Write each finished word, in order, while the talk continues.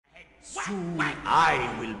Soon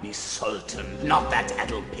I will be Sultan, not that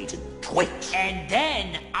addle-pated twit. And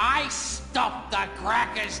then I stuff the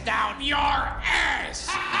crackers down your ass!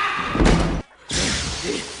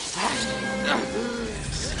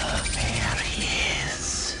 There he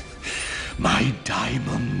is. My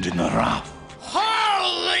diamond in the rough.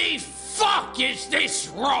 Holy fuck, is this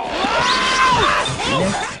wrong?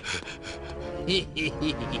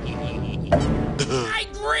 I'd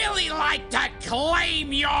really like to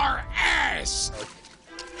claim your ass!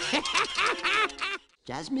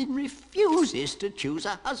 Jasmine refuses to choose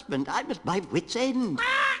a husband. I'm at my wit's end.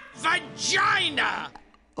 Vagina!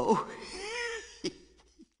 Oh.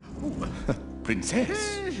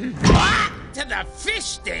 Princess, To the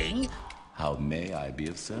fisting? how may I be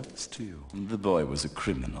of service to you? The boy was a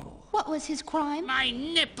criminal. What was his crime? My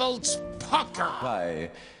nipples pucker. Why,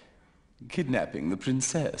 kidnapping the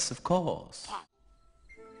princess, of course.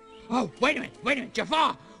 Oh, wait a minute,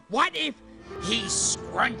 Jafar. What if he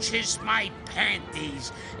scrunches my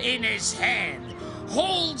panties in his hand,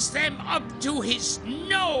 holds them up to his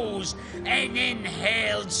nose, and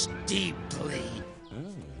inhales deeply?